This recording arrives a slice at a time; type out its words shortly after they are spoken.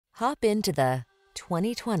Hop into the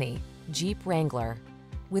 2020 Jeep Wrangler.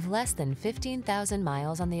 With less than 15,000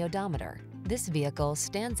 miles on the odometer, this vehicle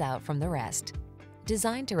stands out from the rest.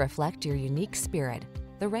 Designed to reflect your unique spirit,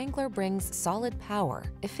 the Wrangler brings solid power,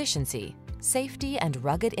 efficiency, safety, and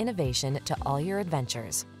rugged innovation to all your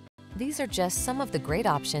adventures. These are just some of the great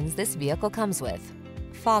options this vehicle comes with: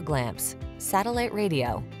 fog lamps, satellite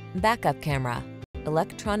radio, backup camera,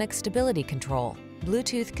 electronic stability control,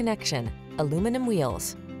 Bluetooth connection, aluminum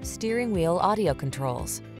wheels, steering wheel audio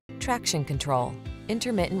controls, traction control,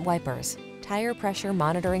 intermittent wipers, tire pressure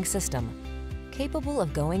monitoring system. Capable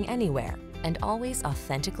of going anywhere and always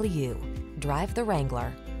authentically you. Drive the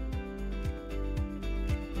Wrangler.